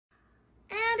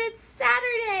it's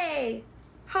Saturday.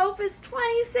 Hope is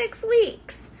 26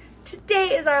 weeks.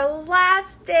 Today is our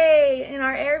last day in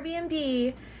our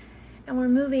Airbnb, and we're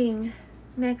moving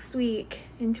next week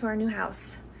into our new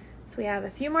house. So we have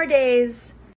a few more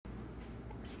days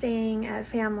staying at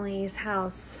family's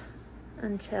house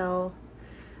until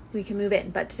we can move in.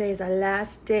 But today is our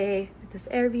last day at this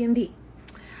Airbnb.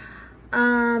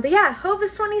 But yeah, Hope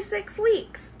is 26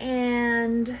 weeks,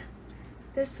 and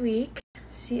this week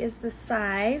she is the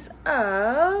size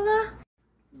of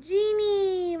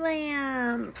Genie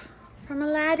lamp from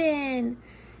Aladdin.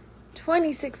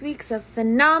 26 weeks of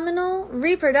phenomenal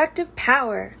reproductive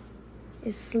power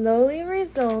is slowly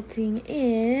resulting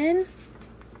in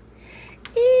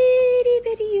itty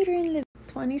bitty uterine living.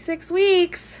 26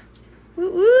 weeks.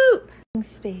 Woo woo.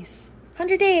 Space.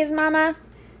 100 days, mama.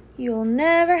 You'll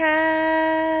never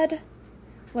have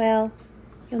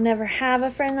a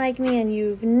friend like me, and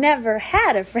you've never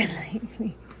had a friend like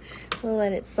me. We'll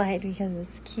let it slide because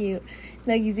it's cute.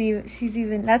 Like she's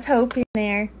even, that's Hope in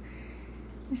there.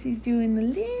 She's doing the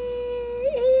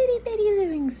itty bitty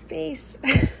living space.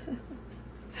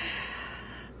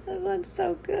 That one's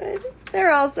so good.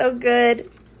 They're all so good.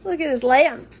 Look at this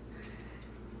lamp.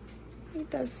 He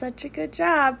does such a good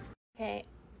job. Okay,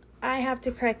 I have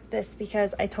to correct this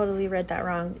because I totally read that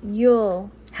wrong.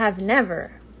 You'll have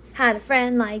never had a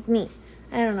friend like me.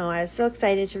 I don't know. I was so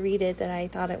excited to read it that I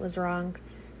thought it was wrong.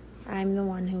 I'm the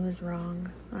one who was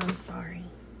wrong. I'm sorry.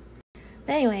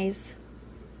 But anyways,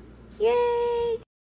 yay!